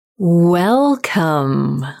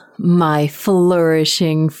Welcome, my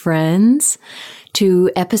flourishing friends,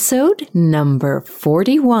 to episode number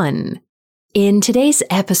 41. In today's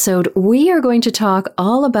episode, we are going to talk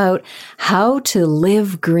all about how to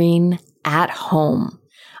live green at home.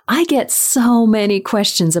 I get so many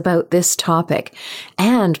questions about this topic,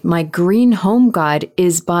 and my Green Home Guide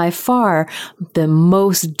is by far the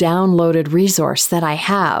most downloaded resource that I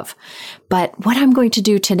have. But what I'm going to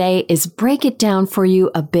do today is break it down for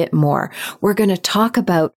you a bit more. We're going to talk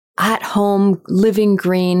about at home living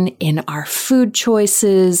green in our food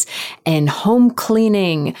choices and home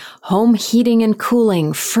cleaning, home heating and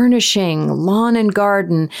cooling, furnishing, lawn and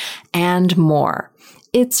garden, and more.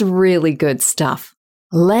 It's really good stuff.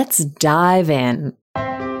 Let's dive in.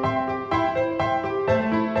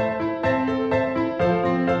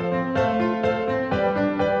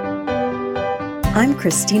 I'm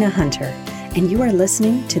Christina Hunter, and you are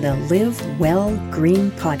listening to the Live Well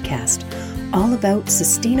Green podcast, all about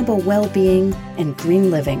sustainable well-being and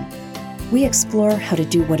green living. We explore how to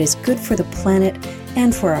do what is good for the planet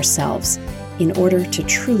and for ourselves in order to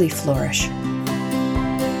truly flourish.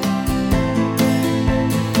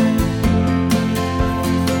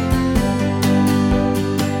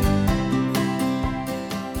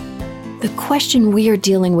 The question we are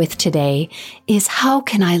dealing with today is, how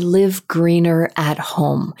can I live greener at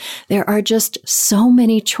home? There are just so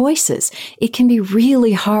many choices. It can be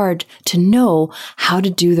really hard to know how to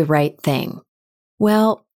do the right thing.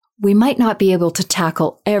 Well, we might not be able to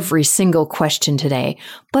tackle every single question today,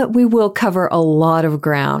 but we will cover a lot of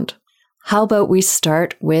ground. How about we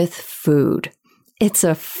start with food? It's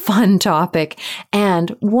a fun topic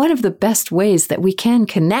and one of the best ways that we can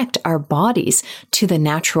connect our bodies to the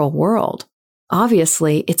natural world.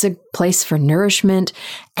 Obviously, it's a place for nourishment,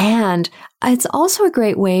 and it's also a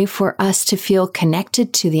great way for us to feel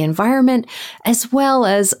connected to the environment, as well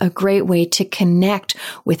as a great way to connect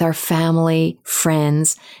with our family,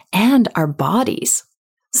 friends, and our bodies.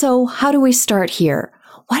 So how do we start here?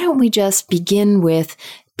 Why don't we just begin with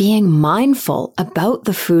being mindful about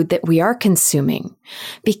the food that we are consuming,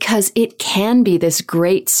 because it can be this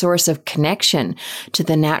great source of connection to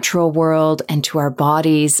the natural world and to our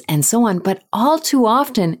bodies and so on. But all too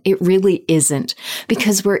often, it really isn't,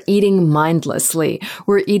 because we're eating mindlessly.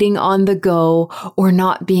 We're eating on the go or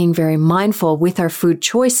not being very mindful with our food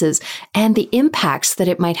choices and the impacts that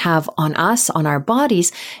it might have on us, on our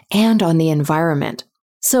bodies, and on the environment.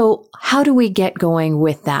 So how do we get going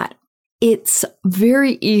with that? It's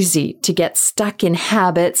very easy to get stuck in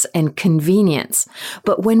habits and convenience,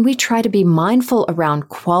 but when we try to be mindful around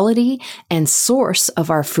quality and source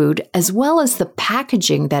of our food, as well as the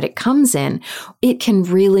packaging that it comes in, it can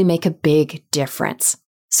really make a big difference.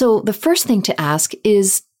 So the first thing to ask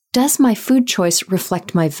is, does my food choice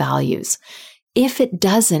reflect my values? If it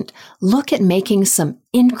doesn't, look at making some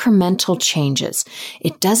incremental changes.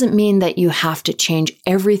 It doesn't mean that you have to change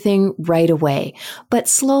everything right away, but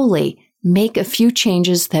slowly make a few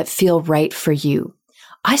changes that feel right for you.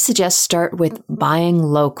 I suggest start with buying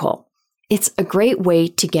local. It's a great way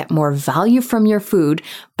to get more value from your food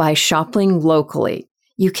by shopping locally.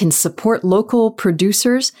 You can support local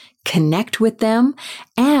producers, connect with them,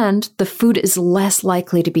 and the food is less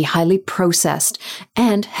likely to be highly processed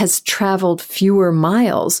and has traveled fewer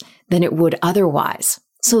miles than it would otherwise.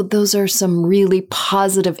 So those are some really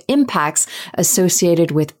positive impacts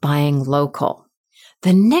associated with buying local.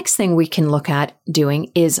 The next thing we can look at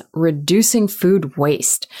doing is reducing food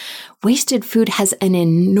waste. Wasted food has an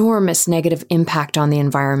enormous negative impact on the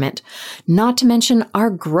environment, not to mention our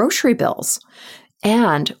grocery bills.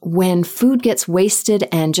 And when food gets wasted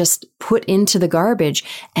and just put into the garbage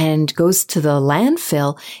and goes to the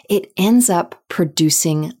landfill, it ends up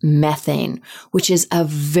producing methane, which is a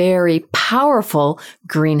very powerful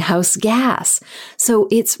greenhouse gas. So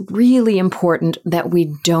it's really important that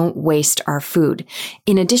we don't waste our food.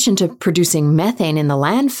 In addition to producing methane in the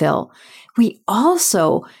landfill, we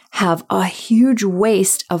also have a huge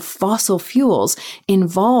waste of fossil fuels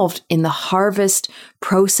involved in the harvest,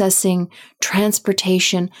 processing,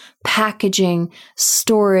 transportation, packaging,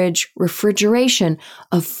 storage, refrigeration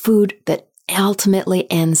of food that ultimately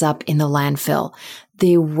ends up in the landfill.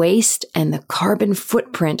 The waste and the carbon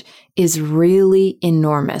footprint is really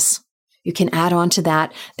enormous. You can add on to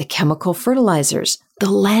that the chemical fertilizers,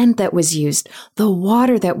 the land that was used, the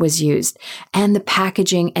water that was used, and the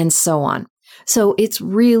packaging and so on. So it's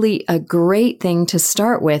really a great thing to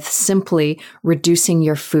start with, simply reducing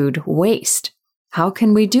your food waste. How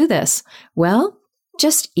can we do this? Well,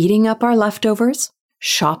 just eating up our leftovers,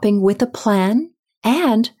 shopping with a plan,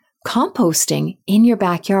 and Composting in your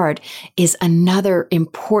backyard is another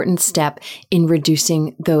important step in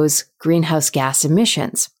reducing those greenhouse gas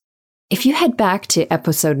emissions. If you head back to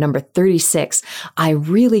episode number 36, I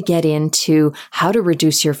really get into how to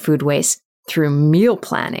reduce your food waste through meal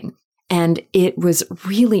planning. And it was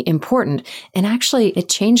really important. And actually, it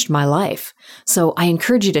changed my life. So I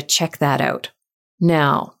encourage you to check that out.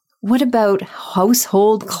 Now, what about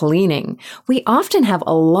household cleaning? We often have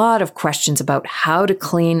a lot of questions about how to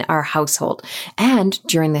clean our household. And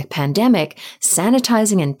during the pandemic,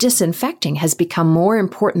 sanitizing and disinfecting has become more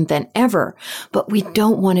important than ever. But we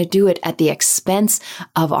don't want to do it at the expense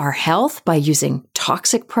of our health by using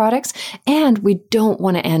toxic products. And we don't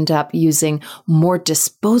want to end up using more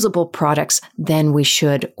disposable products than we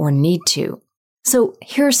should or need to. So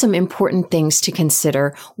here are some important things to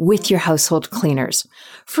consider with your household cleaners.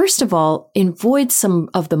 First of all, avoid some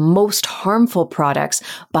of the most harmful products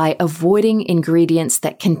by avoiding ingredients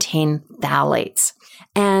that contain phthalates.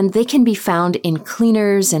 And they can be found in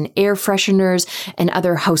cleaners and air fresheners and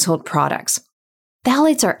other household products.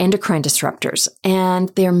 Phthalates are endocrine disruptors, and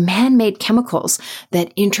they're man-made chemicals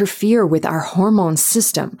that interfere with our hormone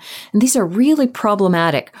system. And these are really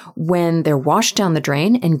problematic when they're washed down the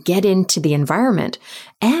drain and get into the environment.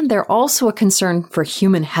 And they're also a concern for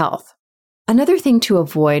human health. Another thing to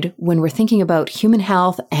avoid when we're thinking about human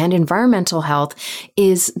health and environmental health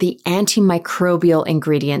is the antimicrobial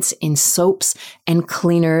ingredients in soaps and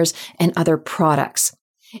cleaners and other products.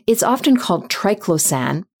 It's often called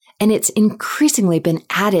triclosan, and it's increasingly been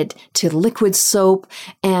added to liquid soap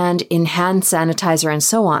and in hand sanitizer and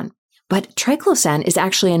so on. But triclosan is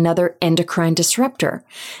actually another endocrine disruptor,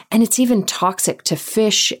 and it's even toxic to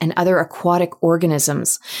fish and other aquatic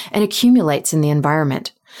organisms and accumulates in the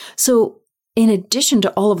environment. So in addition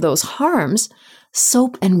to all of those harms,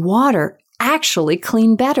 soap and water actually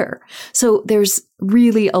clean better. So there's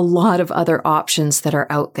really a lot of other options that are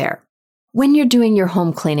out there. When you're doing your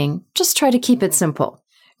home cleaning, just try to keep it simple.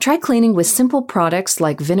 Try cleaning with simple products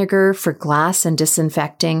like vinegar for glass and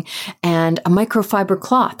disinfecting and a microfiber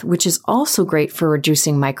cloth, which is also great for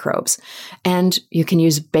reducing microbes. And you can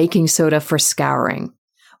use baking soda for scouring.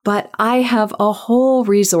 But I have a whole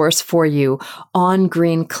resource for you on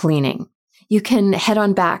green cleaning. You can head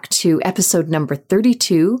on back to episode number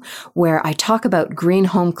 32, where I talk about green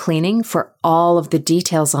home cleaning for all of the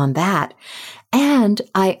details on that. And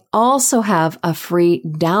I also have a free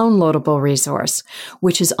downloadable resource,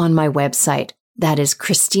 which is on my website. That is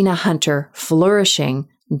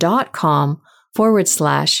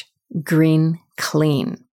ChristinaHunterFlourishing.com/green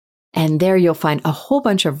clean. And there you'll find a whole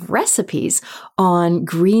bunch of recipes on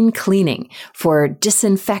green cleaning for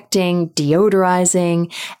disinfecting,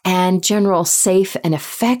 deodorizing, and general safe and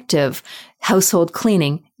effective household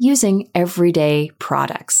cleaning using everyday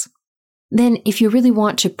products. Then if you really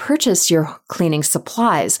want to purchase your cleaning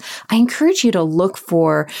supplies, I encourage you to look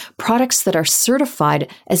for products that are certified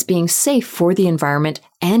as being safe for the environment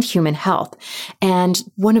and human health. And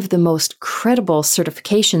one of the most credible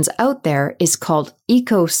certifications out there is called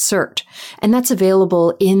EcoCert, and that's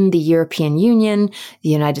available in the European Union, the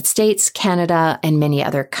United States, Canada, and many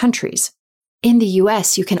other countries. In the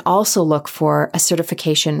US, you can also look for a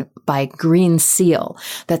certification by Green Seal.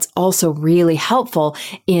 That's also really helpful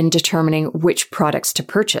in determining which products to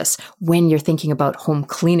purchase when you're thinking about home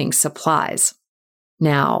cleaning supplies.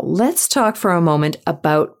 Now, let's talk for a moment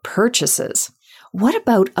about purchases. What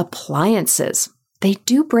about appliances? They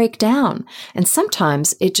do break down, and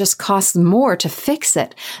sometimes it just costs more to fix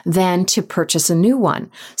it than to purchase a new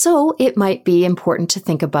one. So it might be important to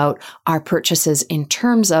think about our purchases in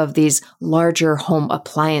terms of these larger home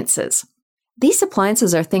appliances. These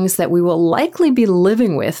appliances are things that we will likely be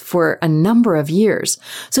living with for a number of years.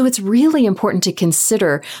 So it's really important to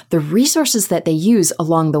consider the resources that they use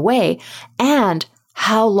along the way and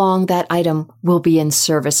how long that item will be in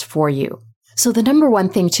service for you. So the number one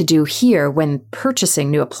thing to do here when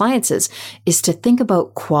purchasing new appliances is to think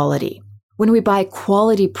about quality. When we buy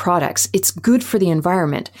quality products, it's good for the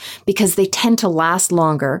environment because they tend to last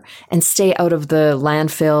longer and stay out of the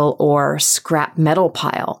landfill or scrap metal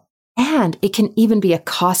pile. And it can even be a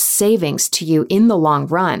cost savings to you in the long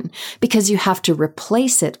run because you have to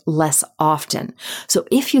replace it less often. So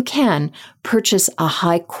if you can, purchase a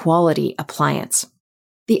high quality appliance.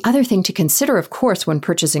 The other thing to consider, of course, when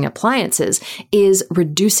purchasing appliances is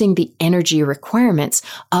reducing the energy requirements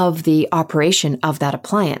of the operation of that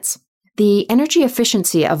appliance. The energy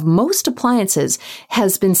efficiency of most appliances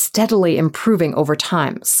has been steadily improving over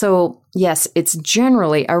time. So yes, it's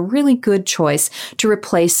generally a really good choice to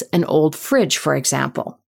replace an old fridge, for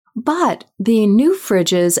example. But the new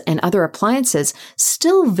fridges and other appliances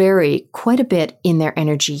still vary quite a bit in their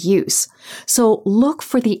energy use. So look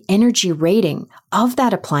for the energy rating of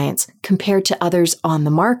that appliance compared to others on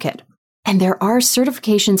the market. And there are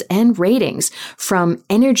certifications and ratings from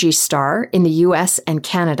Energy Star in the US and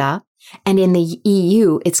Canada. And in the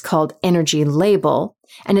EU, it's called Energy Label.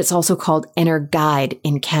 And it's also called EnerGuide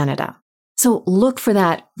in Canada. So look for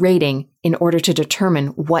that rating in order to determine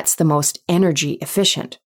what's the most energy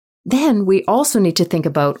efficient. Then we also need to think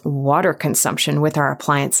about water consumption with our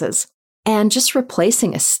appliances. And just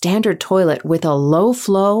replacing a standard toilet with a low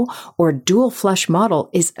flow or dual flush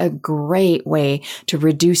model is a great way to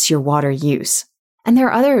reduce your water use. And there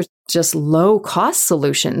are other just low cost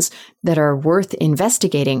solutions that are worth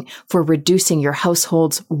investigating for reducing your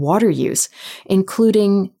household's water use,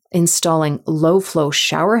 including installing low flow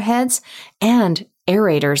shower heads and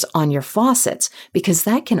aerators on your faucets, because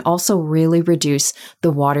that can also really reduce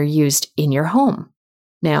the water used in your home.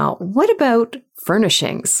 Now, what about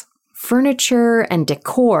furnishings? Furniture and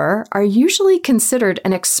decor are usually considered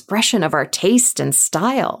an expression of our taste and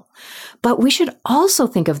style, but we should also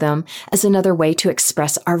think of them as another way to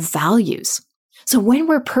express our values. So when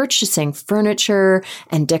we're purchasing furniture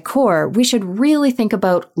and decor, we should really think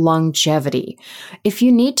about longevity. If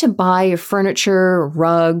you need to buy furniture,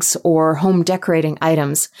 rugs, or home decorating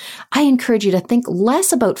items, I encourage you to think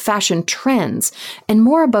less about fashion trends and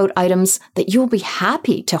more about items that you'll be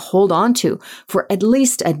happy to hold on to for at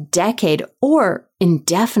least a decade or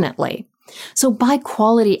indefinitely. So buy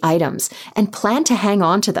quality items and plan to hang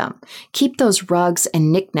on to them. Keep those rugs and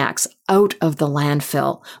knickknacks out of the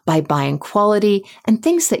landfill by buying quality and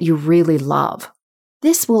things that you really love.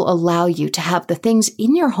 This will allow you to have the things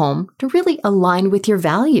in your home to really align with your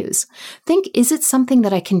values. Think, is it something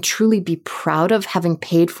that I can truly be proud of having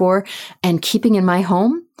paid for and keeping in my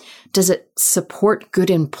home? Does it support good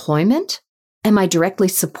employment? Am I directly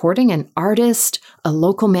supporting an artist, a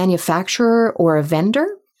local manufacturer, or a vendor?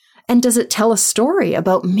 And does it tell a story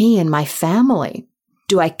about me and my family?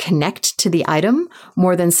 Do I connect to the item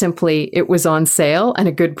more than simply it was on sale and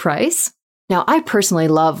a good price? Now, I personally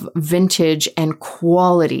love vintage and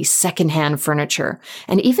quality secondhand furniture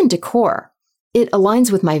and even decor. It aligns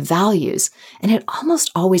with my values and it almost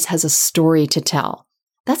always has a story to tell.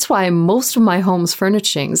 That's why most of my home's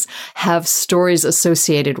furnishings have stories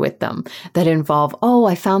associated with them that involve, oh,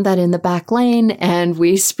 I found that in the back lane and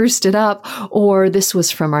we spruced it up, or this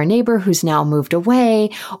was from our neighbor who's now moved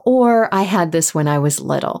away, or I had this when I was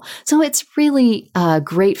little. So it's really a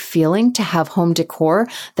great feeling to have home decor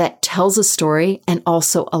that tells a story and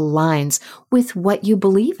also aligns with what you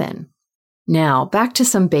believe in. Now, back to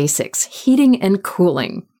some basics, heating and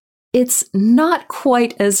cooling. It's not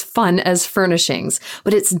quite as fun as furnishings,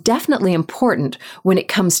 but it's definitely important when it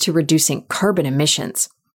comes to reducing carbon emissions.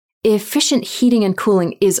 Efficient heating and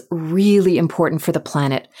cooling is really important for the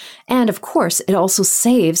planet. And of course, it also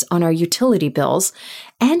saves on our utility bills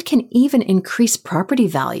and can even increase property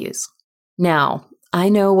values. Now, I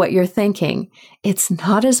know what you're thinking. It's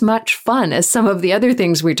not as much fun as some of the other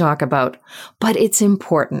things we talk about, but it's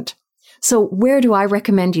important. So where do I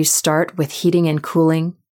recommend you start with heating and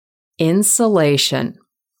cooling? Insulation.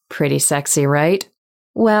 Pretty sexy, right?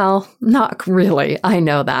 Well, not really, I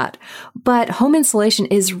know that. But home insulation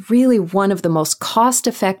is really one of the most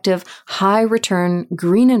cost-effective, high-return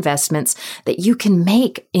green investments that you can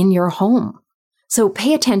make in your home. So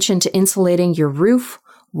pay attention to insulating your roof,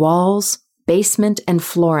 walls, basement, and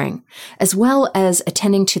flooring, as well as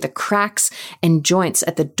attending to the cracks and joints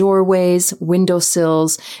at the doorways,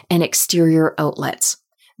 windowsills, and exterior outlets.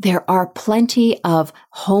 There are plenty of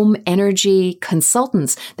home energy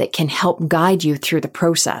consultants that can help guide you through the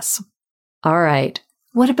process. All right,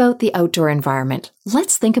 what about the outdoor environment?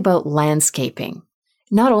 Let's think about landscaping.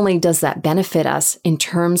 Not only does that benefit us in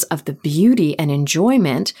terms of the beauty and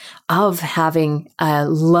enjoyment of having a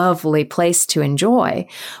lovely place to enjoy,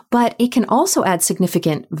 but it can also add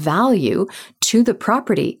significant value to the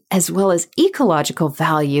property as well as ecological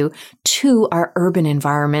value to our urban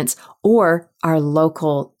environments or our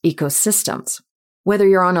local ecosystems. Whether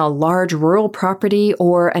you're on a large rural property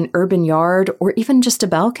or an urban yard or even just a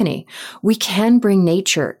balcony, we can bring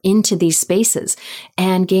nature into these spaces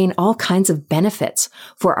and gain all kinds of benefits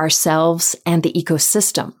for ourselves and the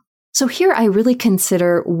ecosystem. So here I really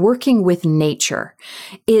consider working with nature.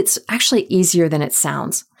 It's actually easier than it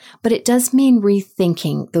sounds, but it does mean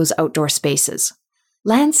rethinking those outdoor spaces.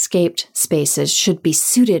 Landscaped spaces should be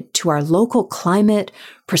suited to our local climate,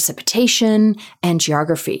 precipitation, and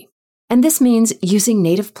geography. And this means using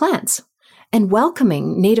native plants and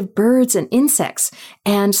welcoming native birds and insects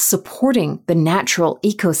and supporting the natural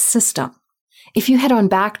ecosystem. If you head on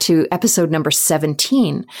back to episode number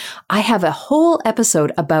 17, I have a whole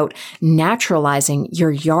episode about naturalizing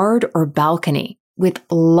your yard or balcony with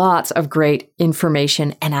lots of great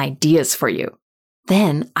information and ideas for you.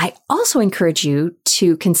 Then I also encourage you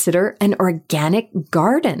to consider an organic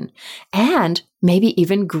garden and maybe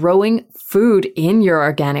even growing food in your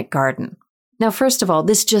organic garden. Now, first of all,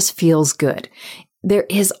 this just feels good. There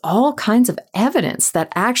is all kinds of evidence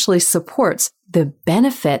that actually supports the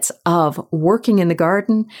benefits of working in the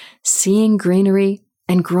garden, seeing greenery,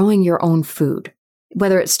 and growing your own food.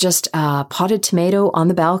 Whether it's just a potted tomato on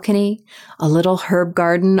the balcony, a little herb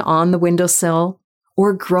garden on the windowsill,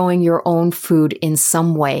 or growing your own food in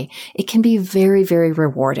some way, it can be very, very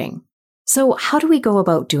rewarding. So how do we go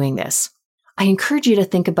about doing this? I encourage you to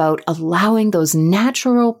think about allowing those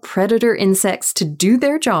natural predator insects to do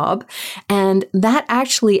their job, and that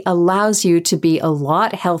actually allows you to be a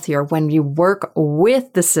lot healthier when you work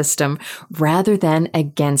with the system rather than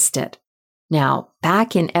against it. Now,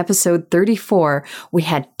 back in episode 34, we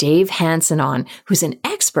had Dave Hansen on, who's an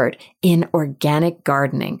expert in organic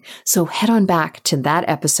gardening. So head on back to that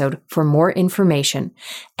episode for more information.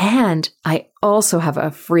 And I also have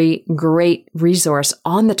a free, great resource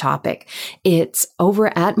on the topic. It's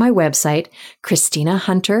over at my website,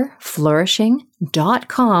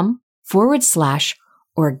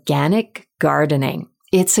 ChristinaHunterFlourishing.com/organic gardening.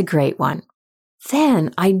 It's a great one.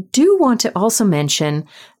 Then I do want to also mention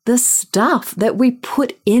the stuff that we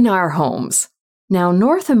put in our homes. Now,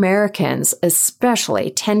 North Americans especially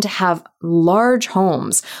tend to have large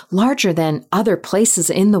homes, larger than other places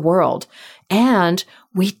in the world, and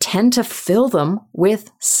we tend to fill them with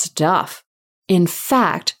stuff. In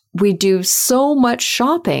fact, we do so much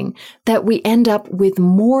shopping that we end up with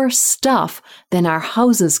more stuff than our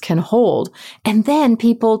houses can hold. And then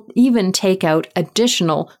people even take out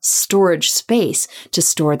additional storage space to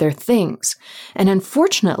store their things. And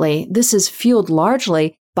unfortunately, this is fueled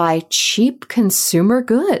largely by cheap consumer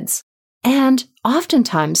goods. And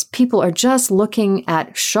oftentimes people are just looking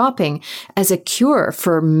at shopping as a cure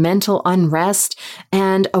for mental unrest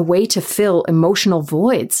and a way to fill emotional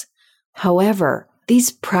voids. However,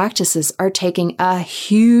 these practices are taking a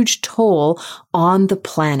huge toll on the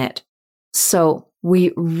planet. So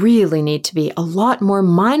we really need to be a lot more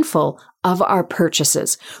mindful of our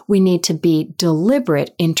purchases. We need to be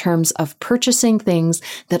deliberate in terms of purchasing things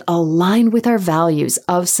that align with our values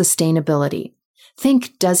of sustainability.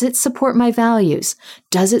 Think, does it support my values?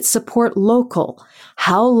 Does it support local?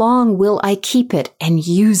 How long will I keep it and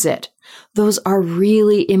use it? Those are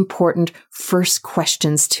really important first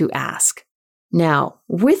questions to ask. Now,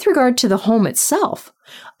 with regard to the home itself,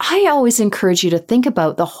 I always encourage you to think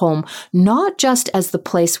about the home not just as the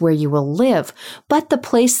place where you will live, but the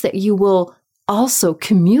place that you will also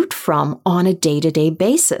commute from on a day-to-day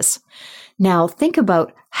basis. Now, think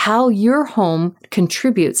about how your home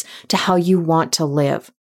contributes to how you want to live.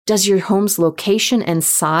 Does your home's location and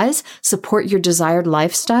size support your desired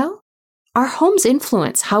lifestyle? Our homes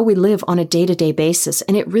influence how we live on a day-to-day basis,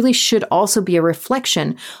 and it really should also be a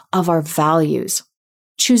reflection of our values.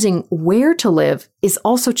 Choosing where to live is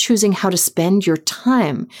also choosing how to spend your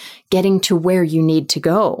time getting to where you need to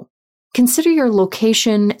go. Consider your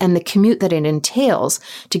location and the commute that it entails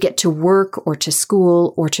to get to work or to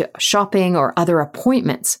school or to shopping or other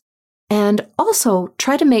appointments. And also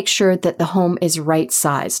try to make sure that the home is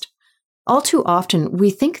right-sized. All too often,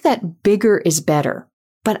 we think that bigger is better.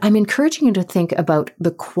 But I'm encouraging you to think about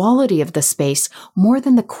the quality of the space more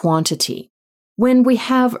than the quantity. When we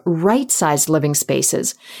have right-sized living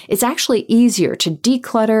spaces, it's actually easier to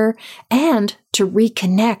declutter and to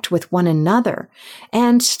reconnect with one another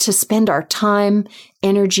and to spend our time,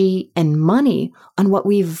 energy, and money on what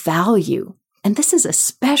we value. And this is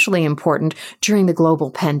especially important during the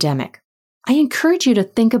global pandemic. I encourage you to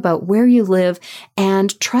think about where you live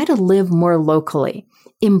and try to live more locally.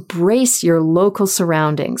 Embrace your local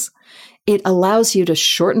surroundings. It allows you to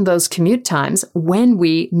shorten those commute times when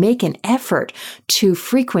we make an effort to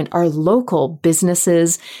frequent our local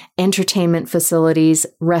businesses, entertainment facilities,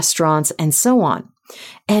 restaurants, and so on.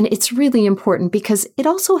 And it's really important because it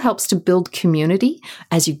also helps to build community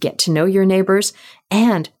as you get to know your neighbors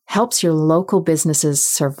and helps your local businesses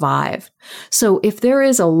survive. So if there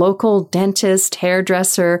is a local dentist,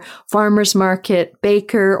 hairdresser, farmer's market,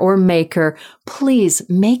 baker, or maker, please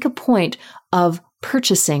make a point of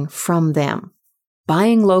purchasing from them.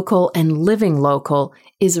 Buying local and living local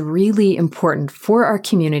is really important for our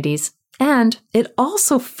communities, and it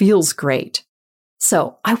also feels great.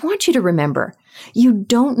 So I want you to remember, you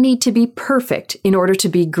don't need to be perfect in order to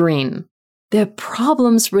be green. The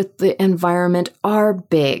problems with the environment are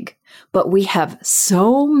big. but we have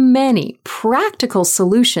so many practical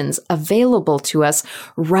solutions available to us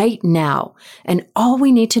right now. And all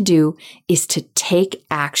we need to do is to take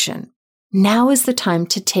action. Now is the time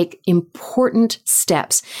to take important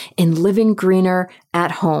steps in living greener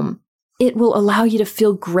at home. It will allow you to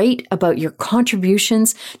feel great about your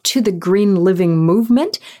contributions to the green living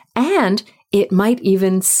movement, and it might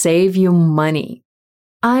even save you money.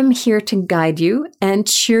 I'm here to guide you and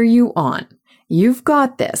cheer you on. You've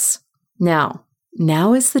got this. Now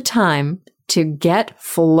is the time to get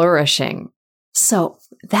flourishing. So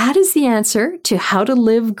that is the answer to how to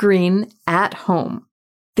live green at home.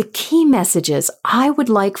 The key messages I would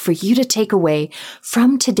like for you to take away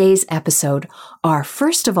from today's episode are,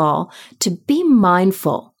 first of all, to be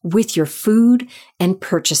mindful with your food and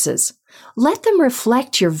purchases. Let them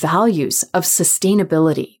reflect your values of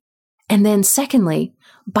sustainability. And then secondly,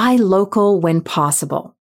 buy local when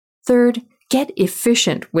possible. Third, get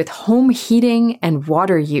efficient with home heating and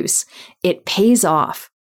water use. It pays off.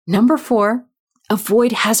 Number 4,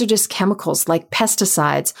 avoid hazardous chemicals like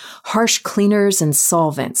pesticides, harsh cleaners, and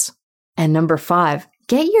solvents. And number 5,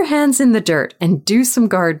 get your hands in the dirt and do some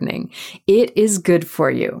gardening. It is good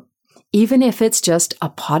for you, even if it's just a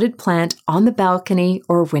potted plant on the balcony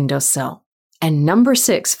or windowsill. And number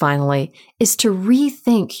 6, finally, is to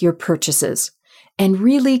rethink your purchases and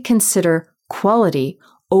really consider quality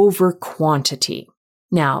over quantity.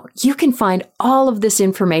 Now, you can find all of this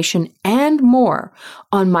information and more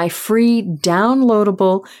on my free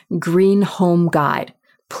downloadable Green Home Guide.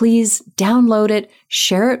 Please download it,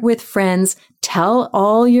 share it with friends, tell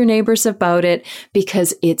all your neighbors about it,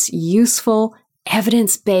 because it's useful,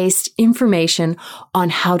 evidence-based information on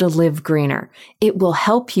how to live greener. It will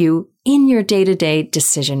help you in your day-to-day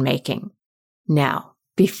decision-making. Now,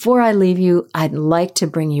 before I leave you, I'd like to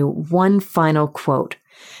bring you one final quote.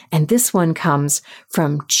 And this one comes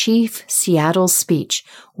from Chief Seattle's speech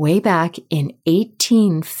way back in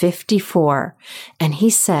 1854. And he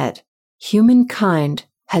said, "Humankind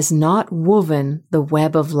has not woven the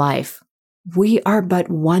web of life. We are but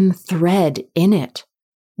one thread in it.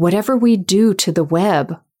 Whatever we do to the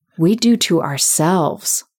web, we do to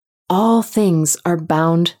ourselves. All things are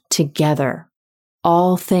bound together.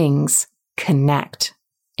 All things connect."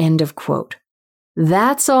 End of quote.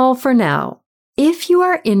 That's all for now. If you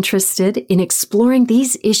are interested in exploring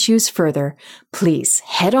these issues further, please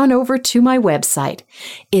head on over to my website.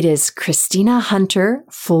 It is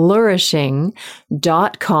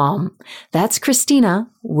ChristinaHunterFlourishing.com. That's Christina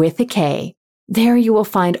with a K. There you will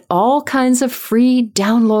find all kinds of free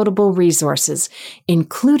downloadable resources,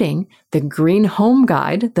 including the Green Home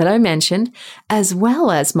Guide that I mentioned, as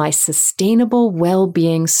well as my Sustainable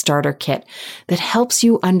Well-Being Starter Kit that helps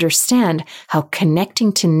you understand how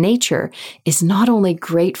connecting to nature is not only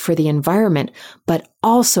great for the environment, but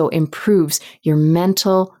also improves your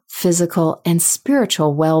mental, physical, and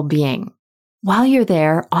spiritual well-being. While you're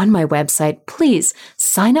there on my website, please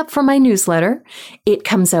sign up for my newsletter. It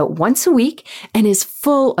comes out once a week and is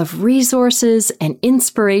full of resources and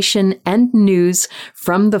inspiration and news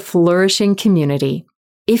from the flourishing community.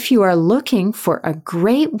 If you are looking for a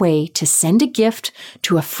great way to send a gift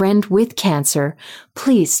to a friend with cancer,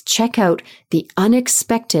 please check out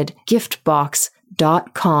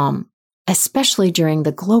theunexpectedgiftbox.com. Especially during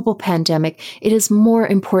the global pandemic, it is more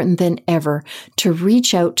important than ever to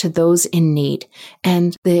reach out to those in need,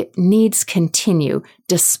 and the needs continue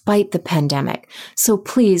despite the pandemic. So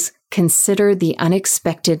please consider the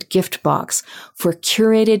Unexpected Gift Box for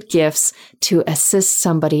curated gifts to assist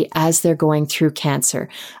somebody as they're going through cancer,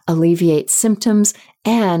 alleviate symptoms,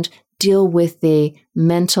 and deal with the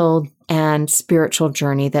mental and spiritual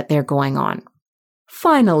journey that they're going on.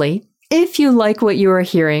 Finally, if you like what you are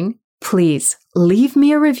hearing, please leave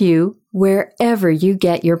me a review wherever you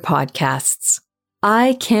get your podcasts.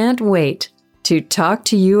 I can't wait to talk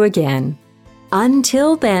to you again.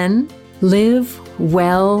 Until then, live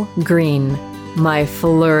well green, my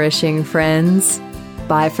flourishing friends.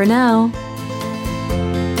 Bye for now.